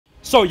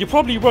So you're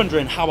probably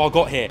wondering how I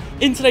got here.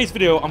 In today's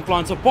video, I'm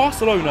flying to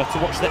Barcelona to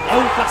watch the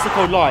El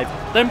Clasico live,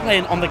 then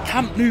playing on the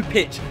Camp Nou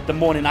pitch the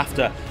morning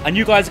after. And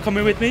you guys are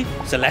coming with me,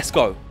 so let's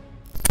go.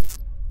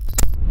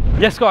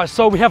 Yes guys,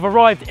 so we have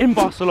arrived in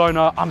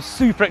Barcelona. I'm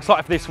super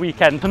excited for this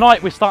weekend.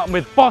 Tonight we're starting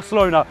with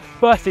Barcelona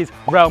versus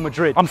Real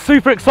Madrid. I'm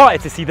super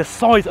excited to see the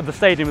size of the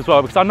stadium as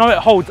well, because I know it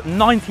holds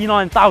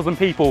 99,000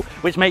 people,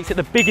 which makes it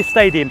the biggest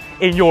stadium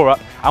in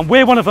Europe. And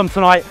we're one of them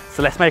tonight,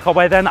 so let's make our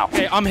way there now.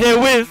 Okay, I'm here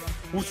with...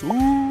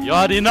 You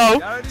already know.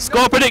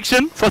 Score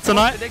prediction for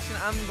tonight.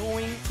 I'm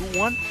going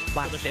 2-1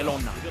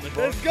 Barcelona.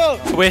 Let's go.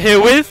 We're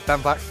here with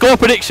score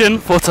prediction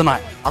for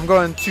tonight. I'm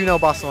going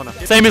 2-0 Barcelona.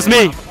 Same as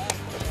me.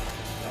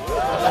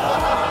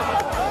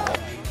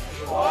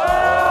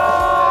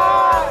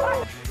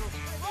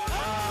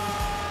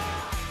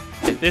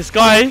 This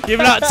guy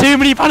giving out too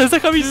many panners,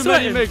 look how he's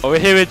sweating. We're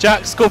here with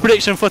Jack, score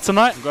prediction for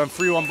tonight. I'm going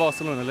 3-1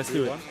 Barcelona, let's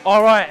do it.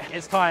 All right,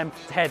 it's time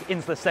to head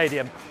into the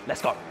stadium.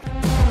 Let's go.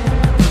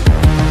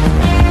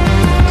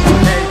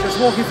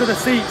 Walking to the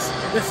seats.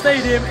 The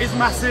stadium is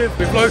massive.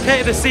 We've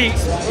located the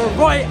seats. We're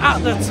right at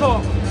the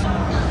top.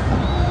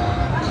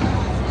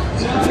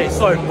 Okay,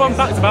 so fun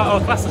fact about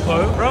El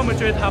Clasico, Real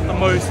Madrid have the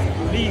most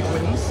league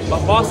wins,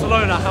 but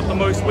Barcelona have the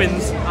most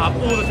wins out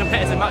of all the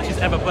competitive matches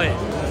ever played.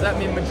 Does that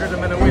mean Madrid are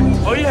going to win?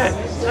 Oh yeah,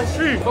 that's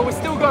true. But we're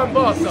still going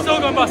Barca.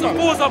 Still going Barca.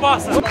 Forza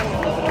Barca.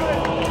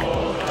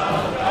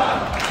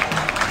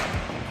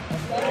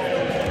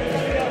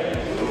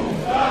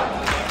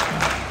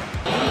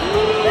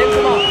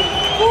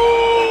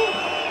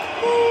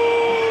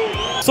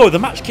 So the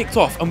match kicked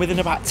off, and within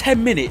about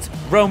 10 minutes,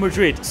 Real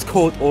Madrid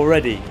scored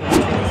already. What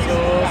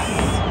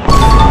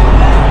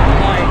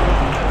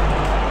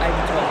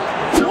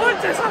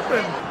just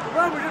happened?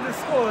 Real Madrid has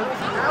scored.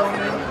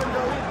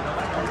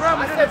 Real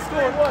Madrid has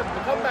scored.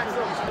 The comeback's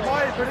on.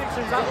 My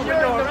predictions out the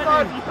window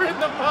already. You're in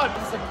the mud.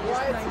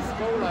 Why is this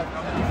goal like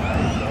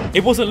that?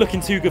 It wasn't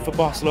looking too good for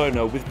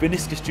Barcelona, with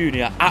Vinicius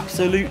Jr.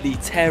 absolutely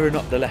tearing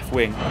up the left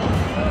wing.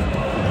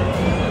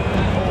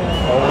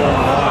 Oh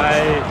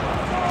my.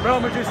 Real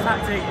Madrid's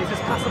tactic is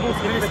just pass the ball to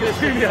Vinicius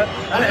Jr.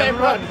 and let him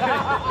run.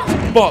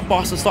 But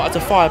Barca started to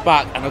fire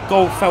back, and a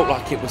goal felt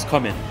like it was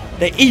coming.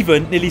 They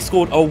even nearly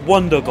scored a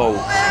wonder goal.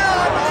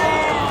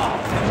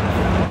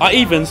 I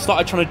even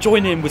started trying to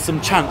join in with some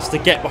chants to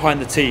get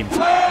behind the team. I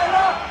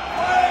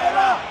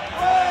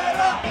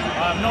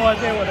have no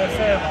idea what they're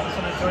saying, I'm just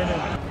trying to join in.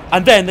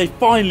 And then they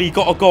finally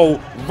got a goal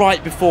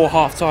right before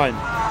half time.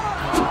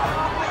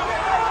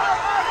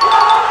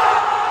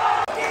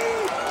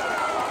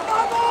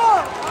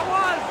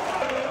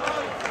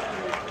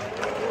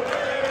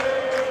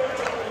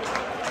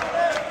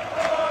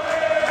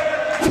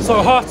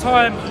 So half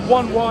time,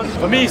 1-1.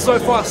 For me so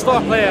far,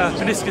 star player,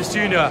 Vinicius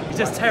Jr. He's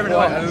just tearing it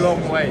up. A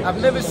long way. I've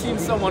never seen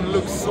someone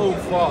look so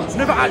fast. I've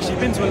never actually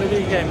been to a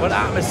league game, but the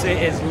atmosphere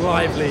is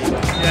lively.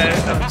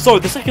 Yeah. So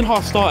the second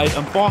half started,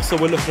 and Barca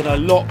were looking a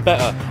lot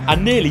better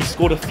and nearly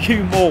scored a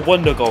few more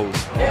wonder goals.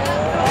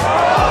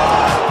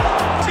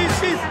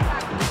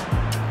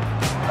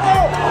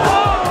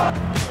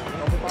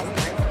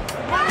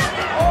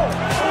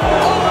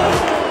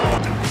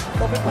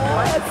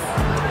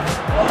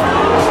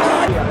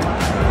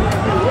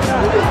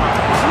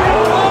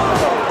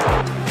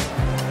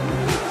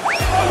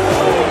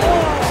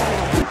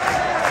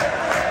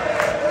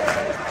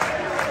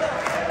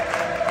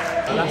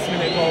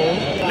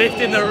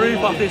 Lifting the roof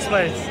off this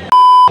place.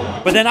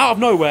 But then out of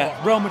nowhere,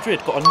 Real Madrid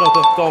got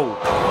another goal.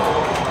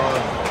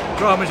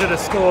 Real Madrid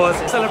has scored,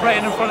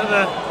 celebrating in front of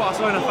the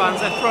Barcelona fans.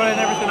 They're throwing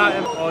everything at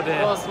him. Oh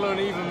dear.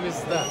 Barcelona even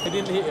missed that. They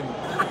didn't hit him.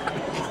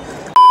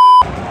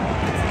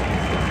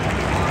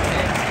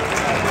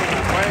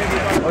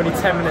 Only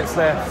 10 minutes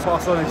left.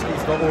 Barcelona's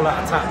got all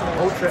that attack.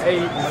 Ultra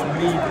 8 is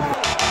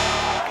leading.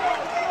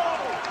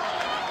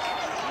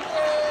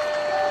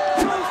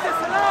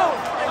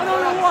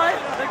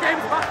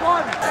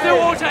 Still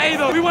Ultra A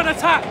though, we want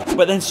attack.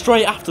 But then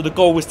straight after the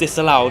goal was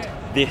disallowed,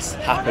 this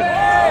happened.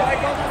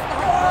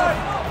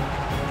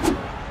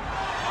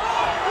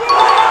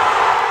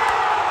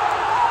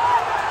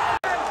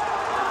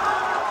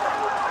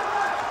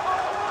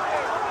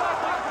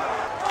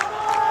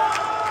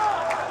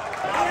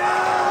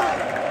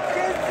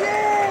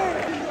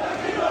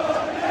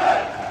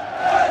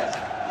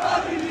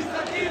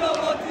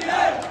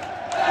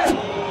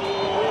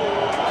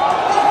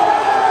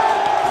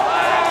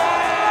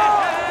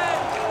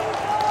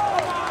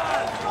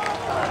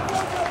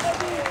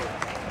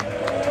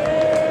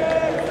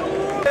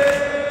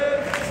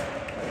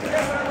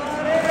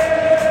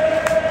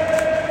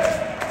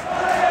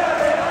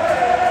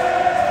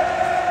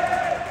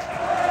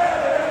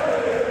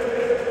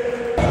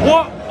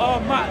 What a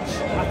match!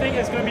 I think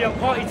it's going to be a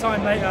party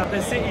time later.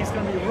 The city's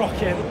going to be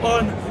rocking.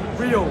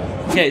 Unreal.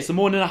 Okay, it's the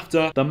morning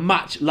after. The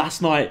match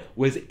last night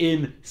was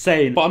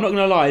insane. But I'm not going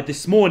to lie,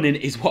 this morning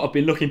is what I've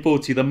been looking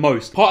forward to the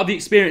most. Part of the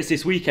experience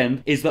this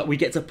weekend is that we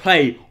get to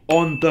play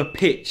on the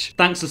pitch.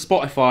 Thanks to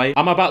Spotify,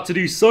 I'm about to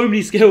do so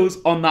many skills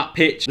on that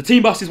pitch. The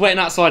team bus is waiting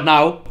outside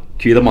now.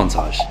 Cue the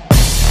montage.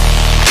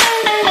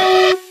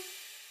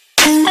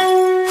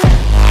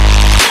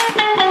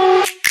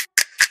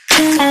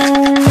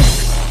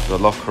 the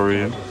locker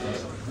room.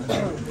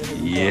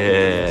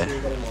 Yeah,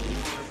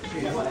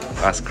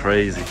 that's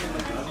crazy.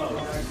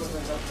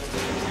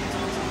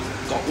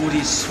 Got all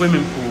these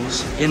swimming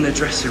pools in the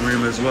dressing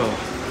room as well.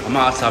 I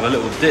might have to have a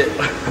little dip.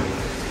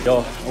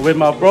 Yo, I'm with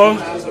my bro.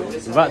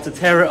 We're about to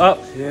tear it up.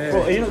 Yeah.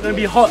 Bro, are you not going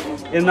to be hot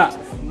in that?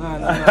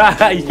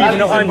 No. You keeping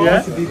it on,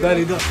 yeah? To be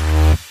buried up.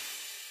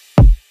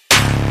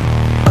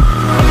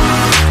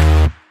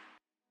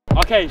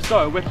 Okay,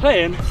 so we're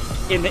playing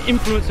in the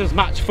influencers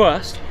match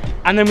first,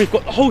 and then we've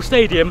got the whole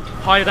stadium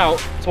hired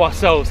out to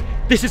ourselves.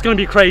 This is going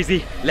to be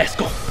crazy. Let's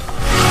go.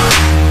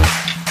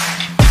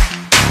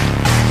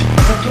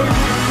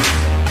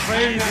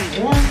 Crazy. Let's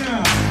go.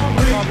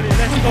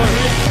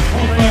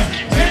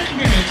 10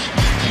 minutes.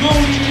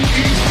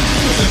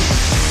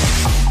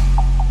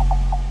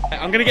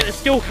 I'm gonna get the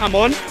skill cam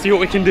on, see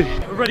what we can do.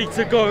 We're ready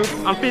to go.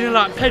 I'm feeling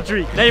like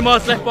Pedri.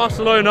 Neymar's left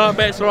Barcelona,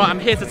 but it's alright. I'm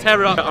here to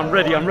tear it up. I'm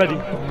ready. I'm ready.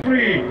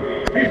 3.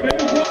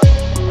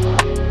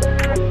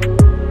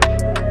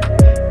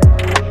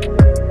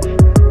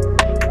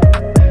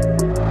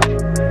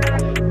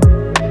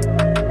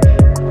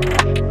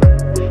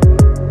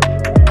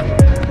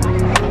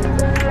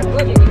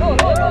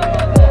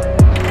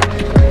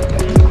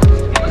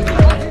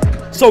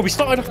 So we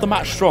started off the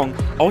match strong.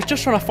 I was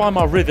just trying to find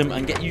my rhythm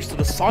and get used to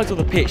the size of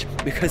the pitch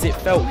because it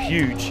felt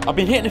huge. I've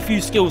been hitting a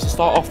few skills to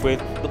start off with,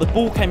 but the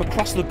ball came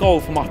across the goal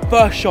for my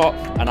first shot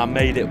and I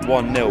made it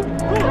 1-0.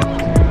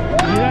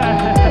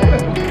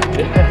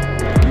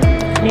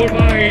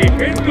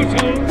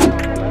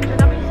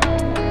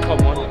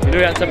 Come on, we knew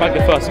we had to bag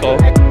the first goal.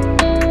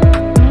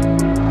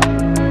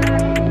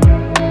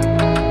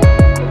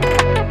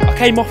 I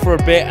came off for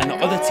a bit and the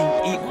other team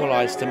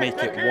equalised to make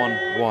it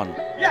 1-1.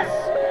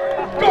 Yes!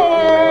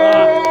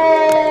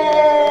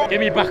 Get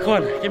me back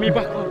on, get me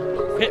back on.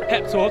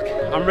 Pep talk,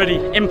 I'm ready.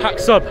 Impact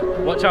sub,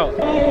 watch out.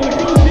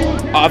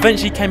 I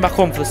eventually came back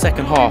on for the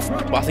second half,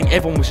 but I think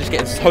everyone was just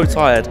getting so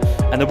tired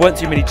and there weren't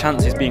too many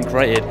chances being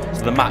created,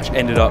 so the match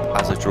ended up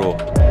as a draw.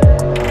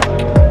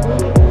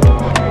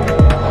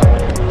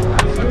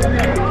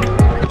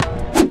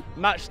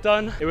 Match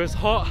done, it was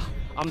hot,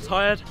 I'm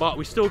tired, but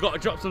we still got to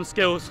drop some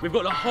skills. We've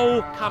got the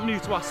whole Camp Nou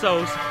to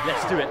ourselves,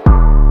 let's do it.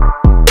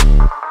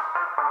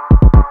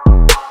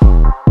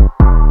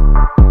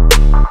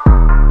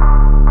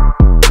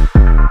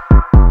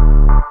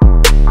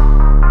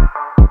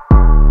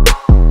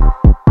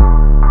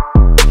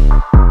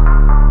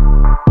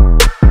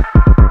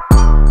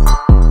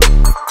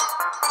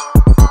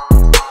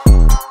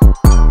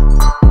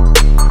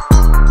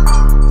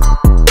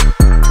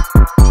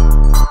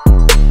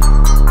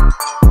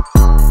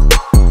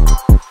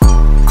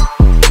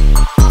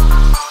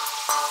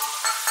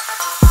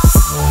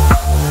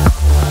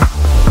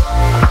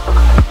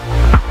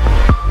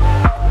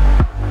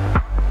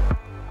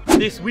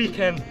 This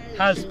weekend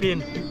has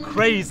been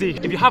crazy.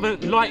 If you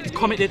haven't liked,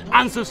 commented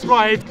and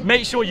subscribed,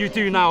 make sure you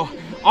do now.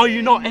 Are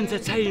you not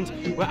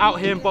entertained? We're out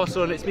here in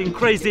Barcelona, it's been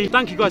crazy.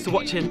 Thank you guys for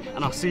watching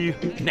and I'll see you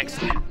next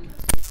time.